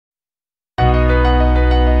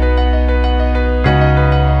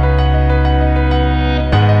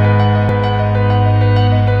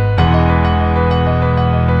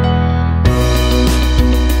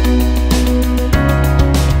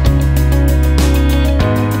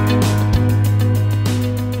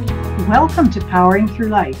Welcome to Powering Through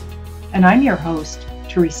Life, and I'm your host,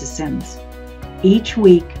 Teresa Sims. Each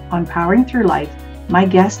week on Powering Through Life, my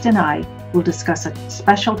guest and I will discuss a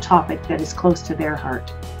special topic that is close to their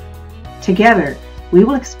heart. Together, we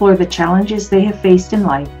will explore the challenges they have faced in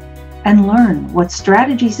life and learn what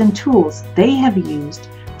strategies and tools they have used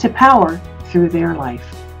to power through their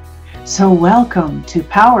life. So welcome to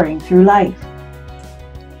Powering Through Life.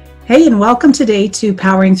 Hey, and welcome today to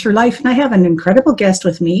Powering Through Life. And I have an incredible guest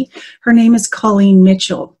with me. Her name is Colleen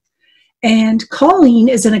Mitchell. And Colleen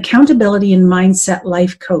is an accountability and mindset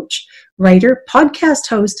life coach, writer, podcast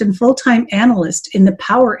host, and full-time analyst in the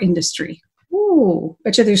power industry. Ooh,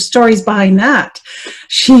 bet you there's stories behind that.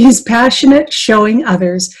 She is passionate, showing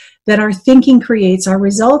others that our thinking creates our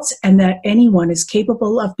results and that anyone is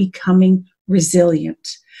capable of becoming resilient.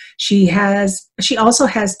 She also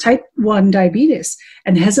has type 1 diabetes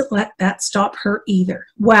and hasn't let that stop her either.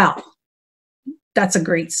 Wow, that's a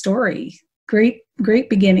great story. Great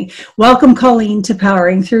beginning. Welcome, Colleen, to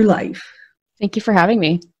Powering Through Life. Thank you for having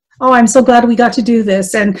me. Oh, I'm so glad we got to do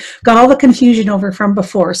this and got all the confusion over from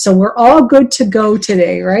before. So we're all good to go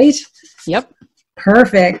today, right? Yep.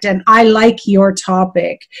 Perfect. And I like your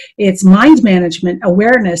topic. It's mind management,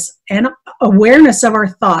 awareness, and awareness of our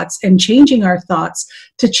thoughts and changing our thoughts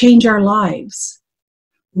to change our lives.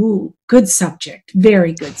 Ooh, good subject.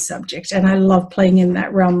 Very good subject. And I love playing in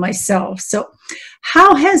that realm myself. So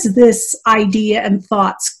how has this idea that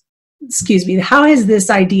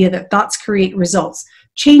thoughts create results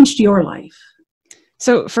changed your life?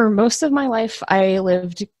 So for most of my life, I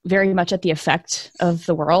lived very much at the effect of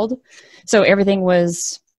the world. So everything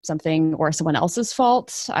was something or someone else's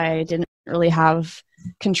fault. I didn't really have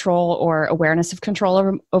control or awareness of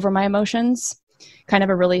control over my emotions. Kind of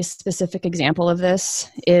a really specific example of this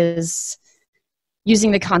is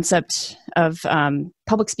using the concept of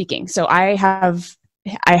public speaking. So I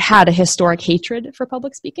had a historic hatred for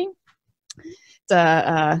public speaking. It's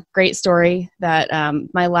a great story that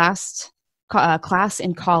my last class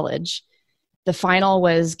in college, the final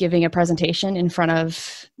was giving a presentation in front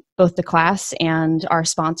of both the class and our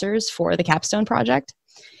sponsors for the capstone project.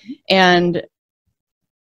 And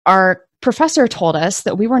our professor told us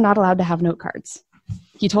that we were not allowed to have note cards.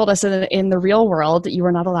 He told us that in the real world, you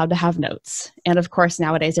were not allowed to have notes. And of course,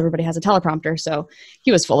 nowadays, everybody has a teleprompter, so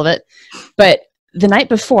he was full of it. But the night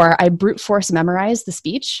before, I brute force memorized the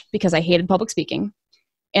speech because I hated public speaking.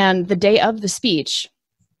 And the day of the speech,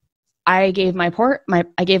 I gave my part,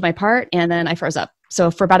 and then I froze up.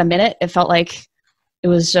 So for about a minute, it felt like it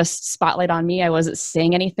was just spotlight on me. I wasn't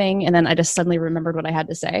saying anything, and then I just suddenly remembered what I had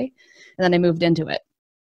to say, and then I moved into it.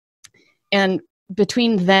 And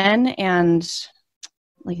between then and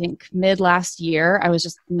I think mid last year, I was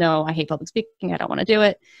just, no, I hate public speaking. I don't want to do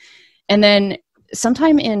it. And then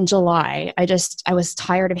sometime in July, I was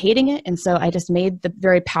tired of hating it, and so I just made the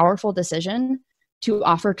very powerful decision to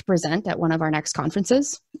offer to present at one of our next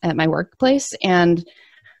conferences at my workplace. And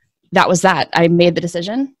that was that. I made the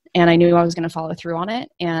decision and I knew I was going to follow through on it.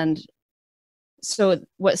 And so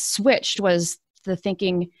what switched was the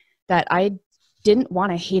thinking that I didn't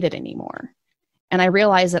want to hate it anymore. And I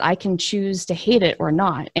realized that I can choose to hate it or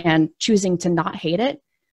not. And choosing to not hate it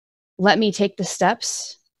let me take the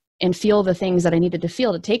steps and feel the things that I needed to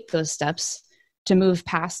feel to take those steps to move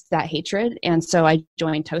past that hatred. And so I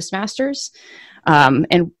joined Toastmasters.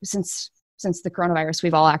 And since the coronavirus,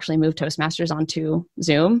 we've all actually moved Toastmasters onto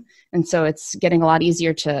Zoom. And so it's getting a lot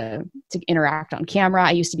easier to interact on camera. I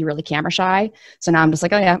used to be really camera shy. So now I'm just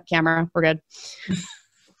like, oh yeah, camera, we're good.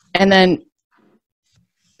 And then,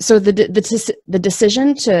 so the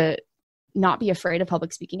decision to not be afraid of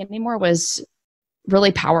public speaking anymore was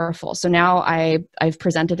really powerful. So now I've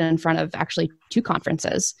presented in front of actually 2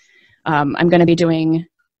 conferences. I'm going to be doing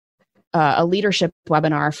a leadership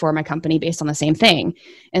webinar for my company based on the same thing.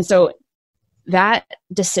 And so that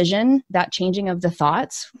decision, that changing of the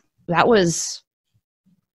thoughts, that was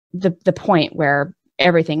the point where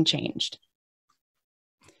everything changed.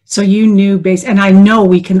 So you knew and I know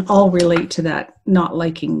we can all relate to that not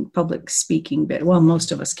liking public speaking bit. Well,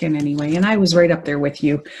 most of us can anyway. And I was right up there with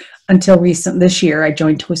you until this year. I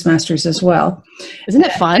joined Toastmasters as well. Isn't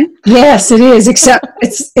it fun? Yes, it is. Except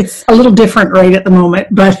it's a little different right at the moment.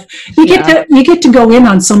 But you get to go in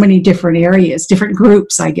on so many different areas, different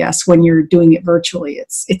groups, I guess, when you're doing it virtually.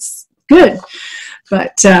 It's good.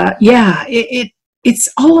 But it's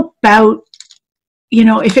all about,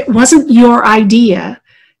 if it wasn't your idea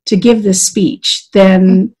to give this speech,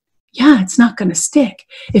 then it's not going to stick.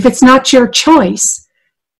 If it's not your choice,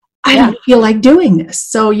 I don't feel like doing this.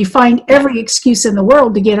 So you find every excuse in the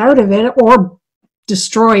world to get out of it or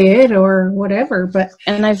destroy it or whatever. But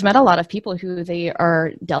And I've met a lot of people who they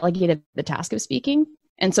are delegated the task of speaking.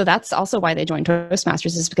 And so that's also why they join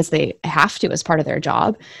Toastmasters, is because they have to as part of their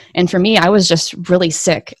job. And for me, I was just really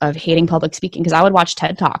sick of hating public speaking, because I would watch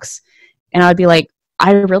TED Talks and I would be like,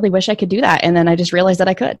 I really wish I could do that. And then I just realized that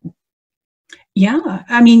I could. yeah,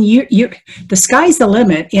 I mean, the sky's the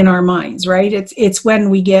limit in our minds, right? It's when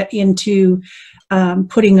we get into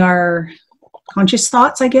putting our conscious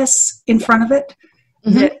thoughts, I guess, in front of it,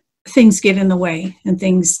 that things get in the way and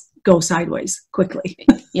things go sideways quickly.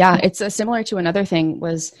 Yeah, it's similar to another thing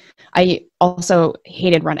was I also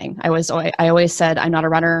hated running. I always said, I'm not a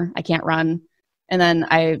runner. I can't run. And then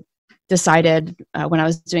I decided when I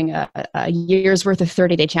was doing a year's worth of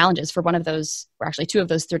 30-day challenges for one of those, or actually two of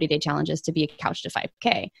those 30-day challenges, to be a couch to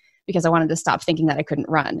 5K, because I wanted to stop thinking that I couldn't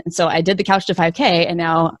run. And so I did the couch to 5K, and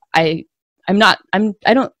now I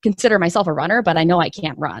don't consider myself a runner, but I know I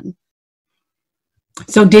can't run.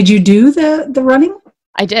 So did you do the running?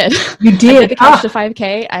 I did. You did? I did the couch to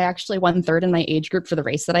 5K. I actually won third in my age group for the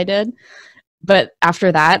race that I did. But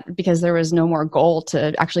after that, because there was no more goal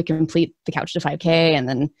to actually complete the couch to 5K and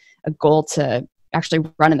then a goal to actually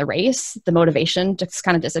run in the race, the motivation just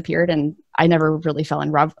kind of disappeared, and I never really fell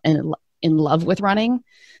in love with running.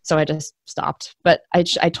 So I just stopped. But I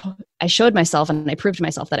showed myself and I proved to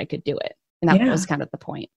myself that I could do it. And that was kind of the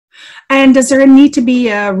point. And does there need to be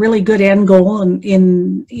a really good end goal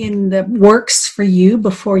in the works for you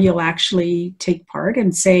before you'll actually take part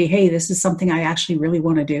and say, hey, this is something I actually really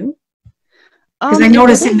want to do? Because I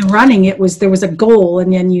noticed in the running, there was a goal,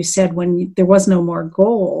 and then you said when there was no more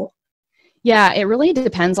goal. Yeah, it really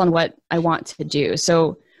depends on what I want to do.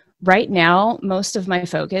 So right now, most of my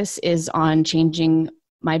focus is on changing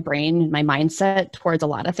my brain, my mindset towards a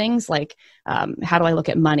lot of things, like how do I look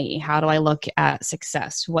at money? How do I look at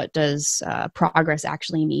success? What does progress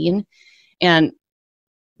actually mean? And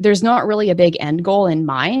there's not really a big end goal in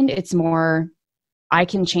mind. It's more, I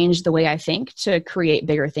can change the way I think to create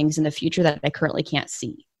bigger things in the future that I currently can't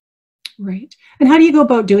see. Right. And how do you go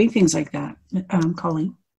about doing things like that,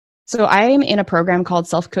 Colleen? So I'm in a program called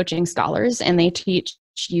Self-Coaching Scholars, and they teach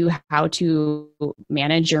you how to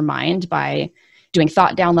manage your mind by doing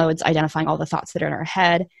thought downloads, identifying all the thoughts that are in our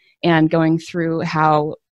head, and going through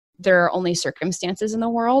how there are only circumstances in the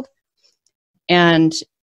world. And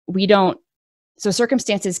so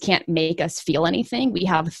circumstances can't make us feel anything. We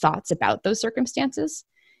have thoughts about those circumstances,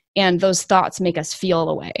 and those thoughts make us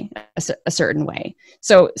feel a certain way.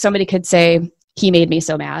 So somebody could say, he made me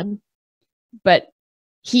so mad, but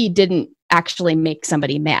he didn't actually make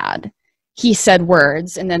somebody mad. He said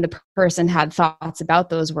words, and then the person had thoughts about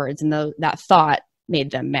those words, and that thought made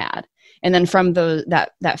them mad. And then from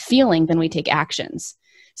that feeling, then we take actions.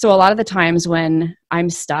 So a lot of the times when I'm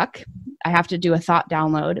stuck, I have to do a thought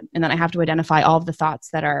download, and then I have to identify all of the thoughts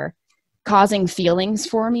that are causing feelings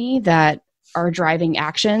for me that are driving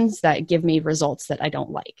actions that give me results that I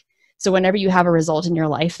don't like. So whenever you have a result in your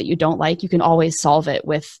life that you don't like, you can always solve it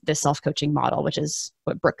with this self-coaching model, which is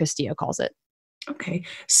what Brooke Castillo calls it. Okay.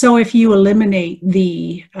 So if you eliminate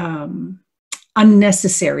the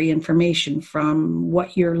unnecessary information from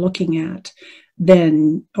what you're looking at,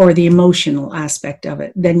 then, or the emotional aspect of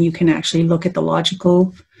it, then you can actually look at the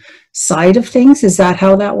logical side of things. Is that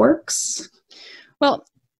how that works? Well,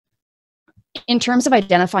 in terms of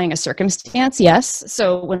identifying a circumstance, yes.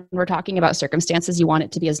 So when we're talking about circumstances, you want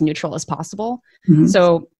it to be as neutral as possible. Mm-hmm.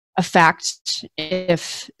 So a fact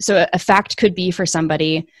could be for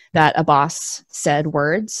somebody that a boss said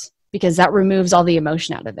words, because that removes all the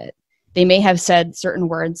emotion out of it. They may have said certain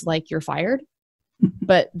words like "you're fired,"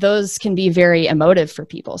 but those can be very emotive for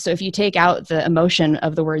people. So if you take out the emotion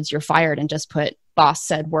of the words "you're fired" and just put "boss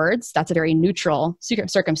said words," that's a very neutral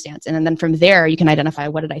circumstance. And then from there, you can identify,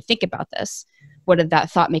 what did I think about this? What did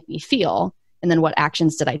that thought make me feel? And then what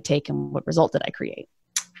actions did I take, and what result did I create?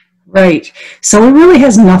 Right. So it really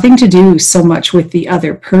has nothing to do so much with the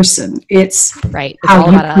other person. It's right. It's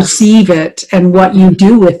how you perceive it and what you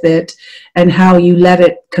do with it, and how you let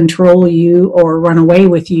it control you or run away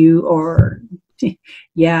with you, or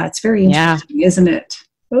yeah, it's very interesting, isn't it?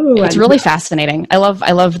 Oh, it's really fascinating. I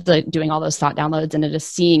love doing all those thought downloads and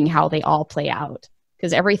just seeing how they all play out,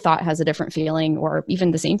 because every thought has a different feeling, or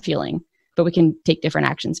even the same feeling, but we can take different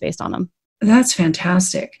actions based on them. That's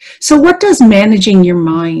fantastic. So what does managing your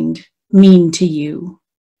mind mean to you?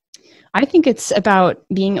 I think it's about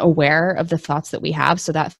being aware of the thoughts that we have,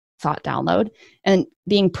 so that thought download, and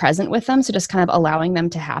being present with them, so just kind of allowing them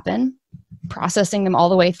to happen, processing them all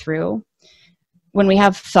the way through. When we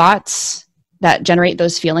have thoughts that generate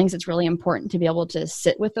those feelings, it's really important to be able to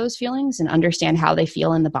sit with those feelings and understand how they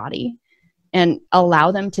feel in the body. and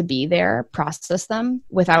allow them to be there, process them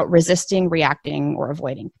without resisting, reacting, or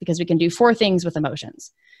avoiding. Because we can do 4 things with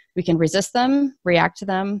emotions. We can resist them, react to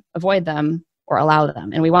them, avoid them, or allow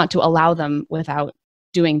them. And we want to allow them without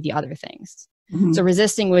doing the other things. Mm-hmm. So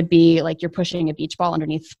resisting would be like you're pushing a beach ball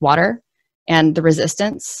underneath water, and the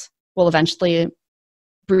resistance will eventually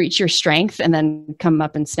breach your strength and then come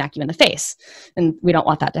up and smack you in the face. And we don't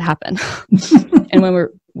want that to happen. And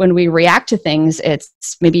when we react to things,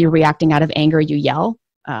 it's maybe you're reacting out of anger, you yell.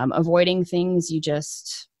 Avoiding things,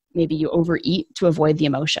 maybe you overeat to avoid the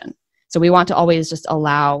emotion. So we want to always just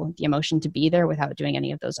allow the emotion to be there without doing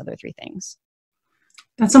any of those other 3 things.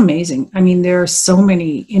 That's amazing. I mean, there are so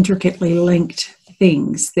many intricately linked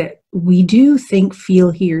things that we do think,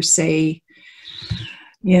 feel, hear, say,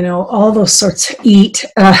 all those sorts, eat,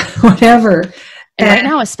 whatever. And right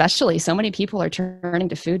now, especially, so many people are turning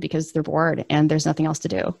to food because they're bored and there's nothing else to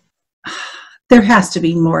do. There has to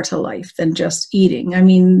be more to life than just eating. I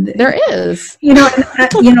mean, there is.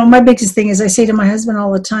 My biggest thing is I say to my husband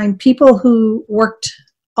all the time, people who worked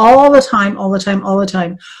all the time,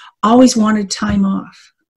 always wanted time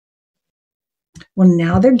off. Well,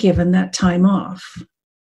 now they're given that time off.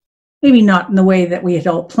 Maybe not in the way that we had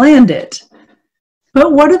all planned it,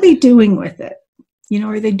 but what are they doing with it?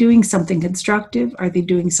 Are they doing something constructive? Are they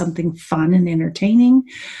doing something fun and entertaining?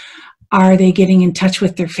 Are they getting in touch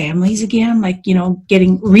with their families again? Like,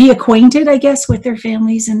 getting reacquainted, I guess, with their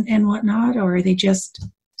families and whatnot? Or are they just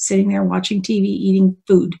sitting there watching TV, eating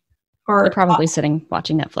food? Or they're probably sitting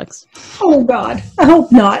watching Netflix. Oh, God. I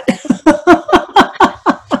hope not.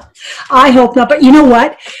 I hope not. But you know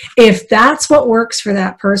what? If that's what works for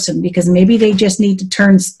that person, because maybe they just need to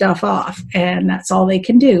turn stuff off and that's all they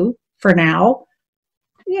can do for now.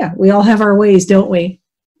 Yeah, we all have our ways, don't we?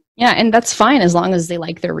 Yeah, and that's fine as long as they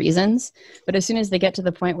like their reasons. But as soon as they get to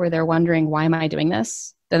the point where they're wondering, why am I doing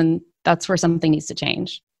this? Then that's where something needs to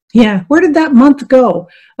change. Yeah. Where did that month go?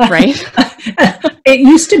 Right? It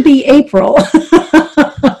used to be April.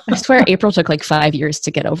 I swear April took like 5 years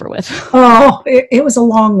to get over with. Oh, it was a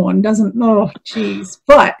long one, geez.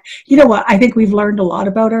 But you know what? I think we've learned a lot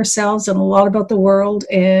about ourselves and a lot about the world.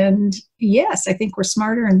 And yes, I think we're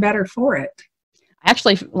smarter and better for it. I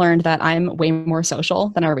actually learned that I'm way more social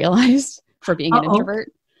than I realized for being an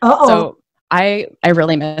introvert. So I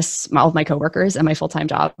really miss all of my coworkers and my full-time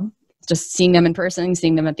job. Just seeing them in person,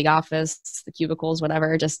 seeing them at the office, the cubicles,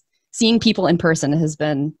 whatever, just seeing people in person has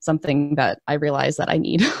been something that I realize that I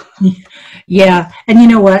need. Yeah. And you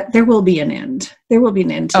know what? There will be an end. There will be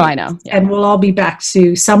an end to it. I know. Yeah. And we'll all be back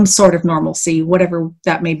to some sort of normalcy, whatever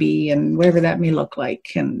that may be and whatever that may look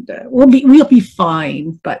like. And we'll be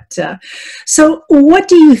fine. But so what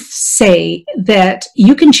do you say that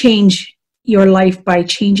you can change your life by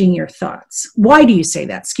changing your thoughts? Why do you say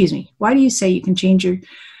that? Excuse me. Why do you say you can change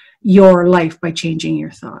your life by changing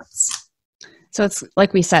your thoughts? So it's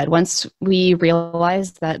like we said, once we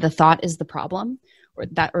realize that the thought is the problem or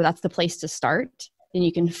that's the place to start, then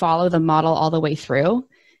you can follow the model all the way through.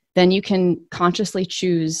 Then you can consciously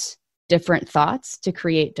choose different thoughts to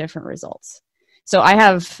create different results. So I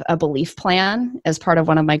have a belief plan as part of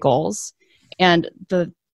one of my goals. And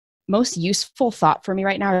the most useful thought for me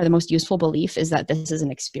right now, or the most useful belief, is that this is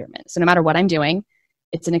an experiment. So no matter what I'm doing,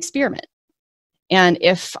 it's an experiment. And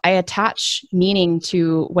if I attach meaning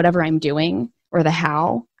to whatever I'm doing or the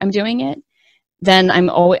how I'm doing it, then I'm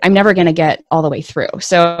never going to get all the way through.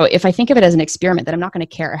 So if I think of it as an experiment, then I'm not going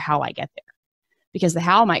to care how I get there, because the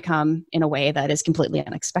how might come in a way that is completely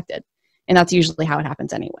unexpected. And that's usually how it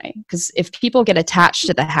happens anyway. Because if people get attached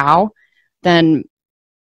to the how, then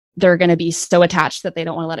they're going to be so attached that they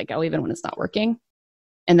don't want to let it go even when it's not working.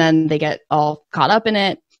 And then they get all caught up in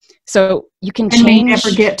it. So you can change. And they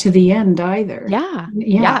never get to the end either.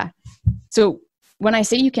 Yeah. So when I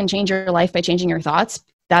say you can change your life by changing your thoughts,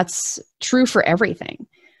 that's true for everything.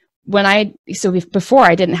 Before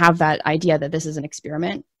I didn't have that idea that this is an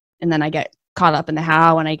experiment, and then I get caught up in the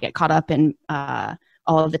how, and I get caught up in all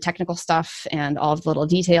of the technical stuff and all of the little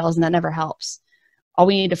details, and that never helps. All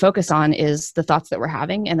we need to focus on is the thoughts that we're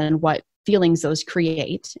having, and then what feelings those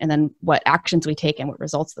create, and then what actions we take and what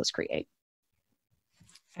results those create.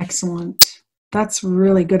 Excellent. That's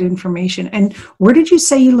really good information. And where did you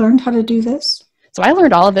say you learned how to do this? So I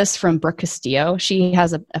learned all of this from Brooke Castillo. She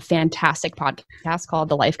has a fantastic podcast called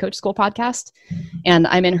the Life Coach School Podcast. And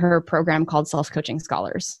I'm in her program called Self-Coaching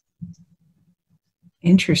Scholars.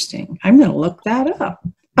 Interesting. I'm going to look that up.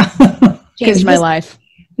 Changed my life.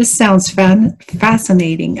 This sounds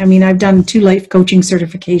fascinating. I mean, I've done 2 life coaching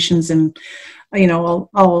certifications, and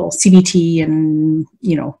all CBT and,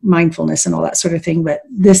 mindfulness and all that sort of thing. But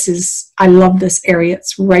I love this area.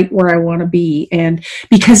 It's right where I want to be. And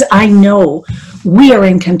because I know we are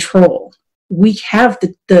in control, we have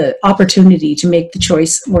the opportunity to make the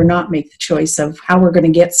choice or not make the choice of how we're going to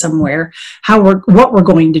get somewhere, what we're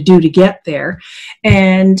going to do to get there.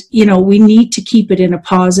 And, we need to keep it in a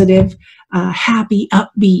positive, happy,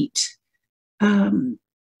 upbeat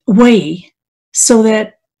way so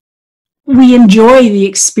that we enjoy the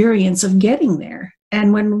experience of getting there.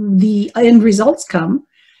 And when the end results come,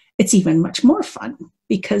 it's even much more fun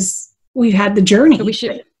because we've had the journey. So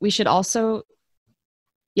we should also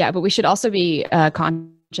be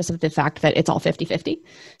conscious of the fact that it's all 50-50.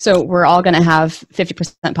 So we're all going to have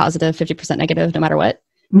 50% positive, 50% negative, no matter what.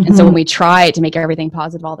 Mm-hmm. And so when we try to make everything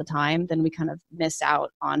positive all the time, then we kind of miss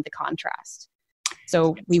out on the contrast.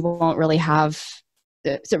 So we won't really have.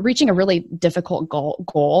 So reaching a really difficult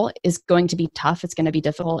goal is going to be tough. It's going to be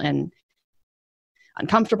difficult and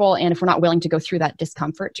uncomfortable. And if we're not willing to go through that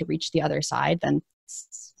discomfort to reach the other side, then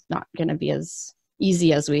it's not going to be as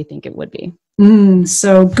easy as we think it would be.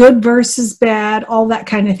 So good versus bad, all that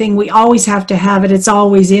kind of thing. We always have to have it. It's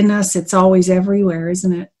always in us. It's always everywhere,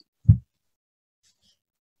 isn't it?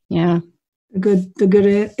 Yeah. The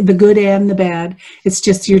good and the bad. It's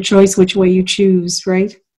just your choice which way you choose,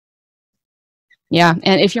 right? Yeah.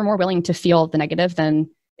 And if you're more willing to feel the negative, then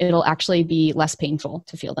it'll actually be less painful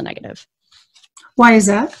to feel the negative. Why is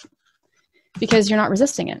that? Because you're not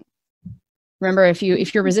resisting it. Remember, if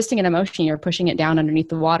you're resisting an emotion, you're pushing it down underneath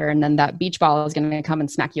the water, and then that beach ball is going to come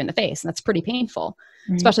and smack you in the face. And that's pretty painful,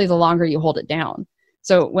 right? Especially the longer you hold it down.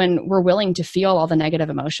 So when we're willing to feel all the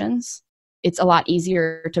negative emotions, it's a lot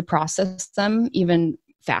easier to process them even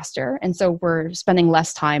faster. And so we're spending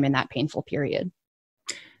less time in that painful period.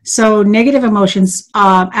 So negative emotions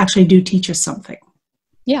actually do teach us something.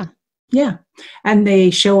 Yeah. Yeah. And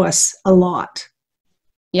they show us a lot.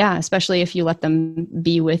 Yeah, especially if you let them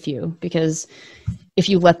be with you, because if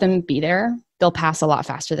you let them be there, they'll pass a lot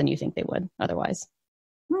faster than you think they would otherwise.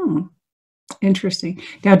 Interesting.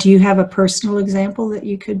 Now, do you have a personal example that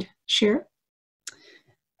you could share?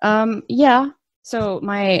 Yeah. So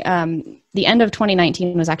my the end of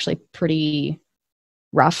 2019 was actually pretty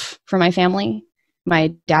rough for my family.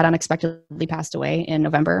 My dad unexpectedly passed away in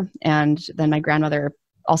November, and then my grandmother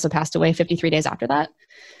also passed away 53 days after that.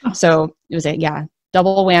 Oh. So it was a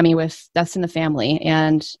double whammy with deaths in the family.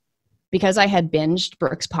 And because I had binged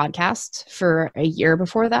Brooke's podcast for a year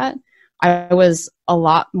before that, I was a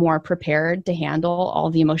lot more prepared to handle all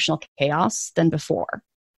the emotional chaos than before.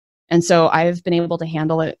 And so I've been able to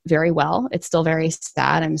handle it very well. It's still very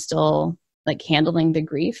sad. I'm still handling the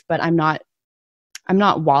grief, but I'm not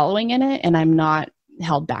wallowing in it, and I'm not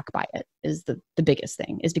held back by it is the biggest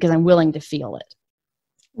thing, is because I'm willing to feel it.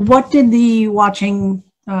 What did the watching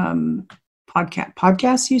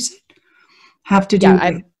podcast you said have to do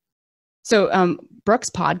with? So Brooke's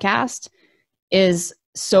podcast is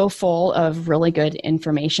so full of really good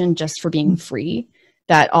information just for being free,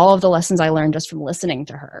 that all of the lessons I learned just from listening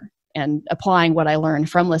to her and applying what I learned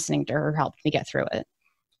from listening to her helped me get through it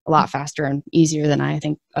a lot faster and easier than I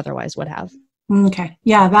think otherwise would have. Okay.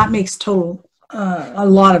 Yeah, that makes a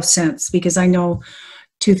lot of sense, because I know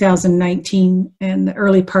 2019 and the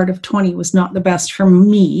early part of 20 was not the best for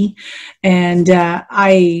me. And had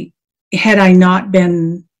I not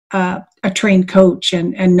been a trained coach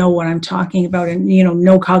and know what I'm talking about, and,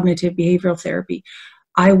 no cognitive behavioral therapy,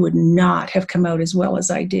 I would not have come out as well as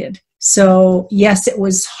I did. So yes, it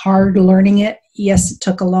was hard learning it. Yes, it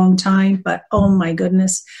took a long time, but oh my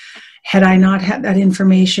goodness, had I not had that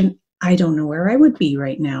information, I don't know where I would be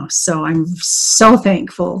right now. So I'm so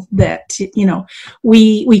thankful that,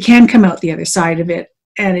 we can come out the other side of it.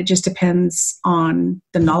 And it just depends on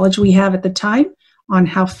the knowledge we have at the time, on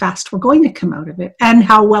how fast we're going to come out of it, and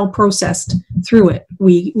how well processed through it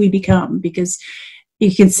we become. Because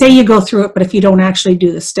you can say you go through it, but if you don't actually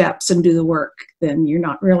do the steps and do the work, then you're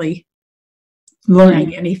not really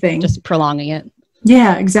learning anything. Just prolonging it.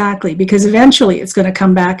 Yeah, exactly. Because eventually it's going to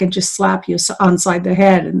come back and just slap you onside the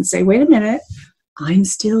head and say, wait a minute, I'm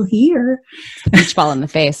still here. The beach ball in the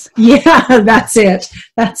face. Yeah, that's it.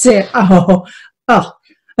 Oh.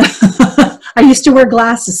 I used to wear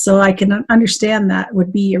glasses, so I can understand that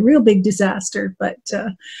would be a real big disaster. But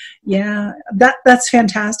that's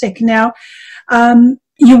fantastic. Now,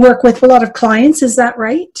 you work with a lot of clients, is that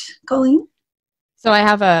right, Colleen? So I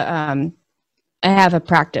have a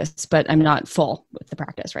practice, but I'm not full with the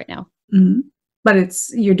practice right now. Mm-hmm. But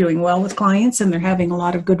you're doing well with clients, and they're having a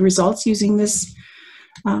lot of good results using this.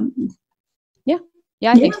 Yeah,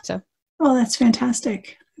 I think so. Oh, that's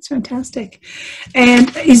fantastic. That's fantastic.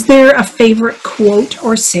 And is there a favorite quote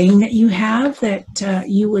or saying that you have that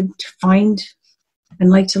you would find and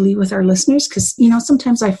like to leave with our listeners? Because,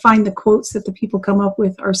 sometimes I find the quotes that the people come up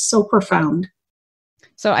with are so profound.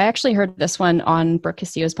 So I actually heard this one on Brooke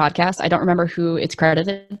Castillo's podcast. I don't remember who it's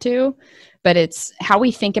credited to, but it's how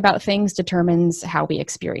we think about things determines how we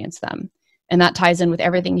experience them. And that ties in with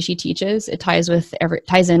everything she teaches. It ties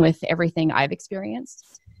in with everything I've experienced.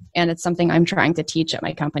 And it's something I'm trying to teach at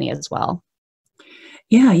my company as well.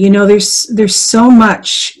 Yeah, there's so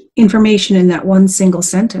much information in that one single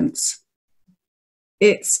sentence.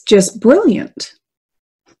 It's just brilliant.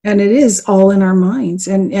 And it is all in our minds.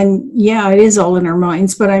 And yeah, it is all in our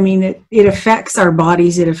minds. But I mean, it affects our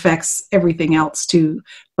bodies. It affects everything else too.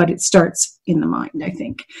 But it starts in the mind, I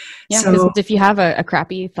think. Yeah, because if you have a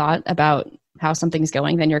crappy thought about how something's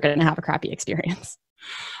going, then you're going to have a crappy experience.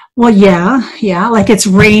 Well, yeah. Like it's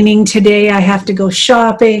raining today. I have to go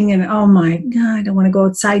shopping and oh my God, I don't want to go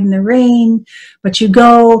outside in the rain. But you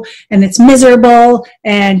go and it's miserable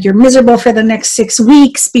and you're miserable for the next 6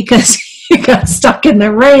 weeks because you got stuck in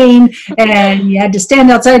the rain and you had to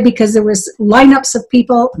stand outside because there was lineups of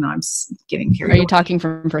people. No, I'm getting carried away. Are you talking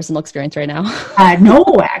from personal experience right now? No,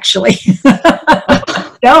 actually.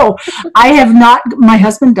 No, I have not. My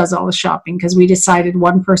husband does all the shopping because we decided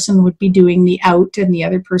one person would be doing the out and the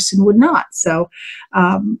other person would not. So,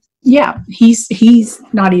 yeah, he's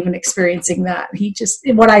not even experiencing that. He just,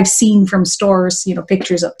 what I've seen from stores,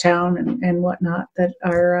 pictures uptown and whatnot that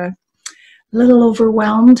are a little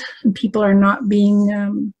overwhelmed and people are not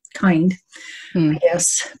being kind, I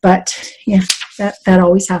guess. But yeah, that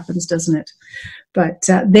always happens, doesn't it? But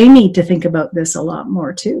they need to think about this a lot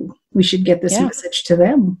more too. We should get this message to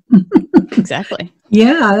them. Exactly.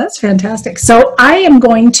 Yeah, that's fantastic. So I am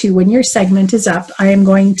going to, when your segment is up, I am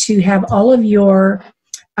going to have all of your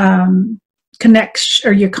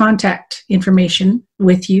your contact information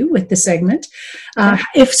with you with the segment.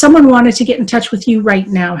 If someone wanted to get in touch with you right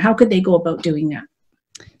now, how could they go about doing that?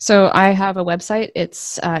 So I have a website.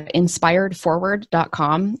 It's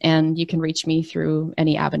inspiredforward.com, and you can reach me through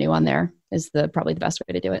any avenue on there is probably the best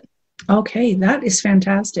way to do it. Okay, that is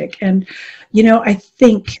fantastic. And, I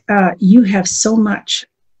think you have so much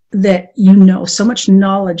that so much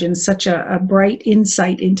knowledge and such a bright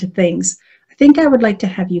insight into things. I think I would like to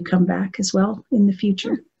have you come back as well in the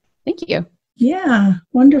future. Thank you. Yeah,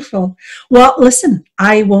 wonderful. Well, listen,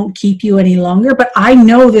 I won't keep you any longer, but I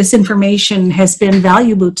know this information has been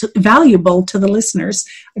valuable to the listeners.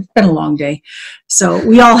 It's been a long day. So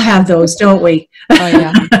we all have those, don't we? Oh,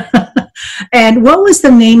 yeah. And what was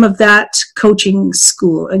the name of that coaching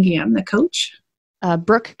school again, the coach?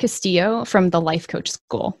 Brooke Castillo from the Life Coach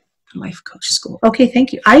School. Life Coach School. Okay,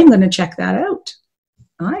 thank you. I am going to check that out.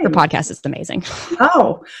 Her podcast is amazing.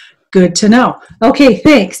 Oh, good to know. Okay,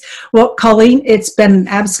 thanks. Well, Colleen, it's been an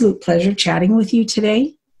absolute pleasure chatting with you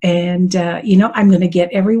today. And, I'm going to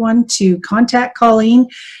get everyone to contact Colleen,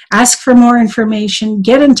 ask for more information,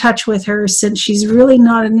 get in touch with her. Since she's really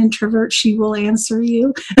not an introvert, she will answer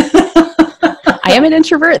you. I am an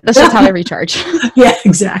introvert. That's just how I recharge. Yeah,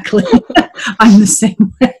 exactly. I'm the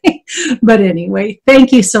same way. But anyway,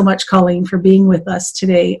 thank you so much, Colleen, for being with us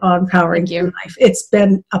today on Powering Through Life. It's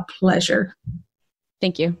been a pleasure.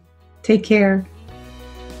 Thank you. Take care.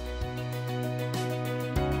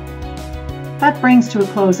 That brings to a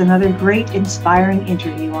close another great, inspiring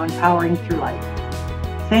interview on Powering Through Life.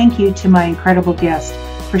 Thank you to my incredible guest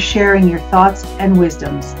for sharing your thoughts and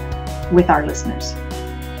wisdoms with our listeners.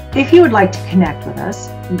 If you would like to connect with us,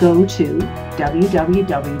 go to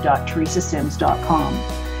www.teresasims.com.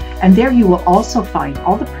 And there you will also find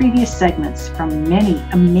all the previous segments from many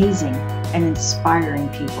amazing and inspiring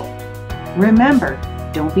people. Remember,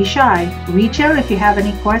 don't be shy. Reach out if you have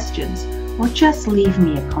any questions or just leave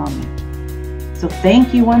me a comment. So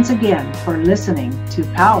thank you once again for listening to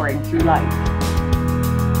Powering Through Life.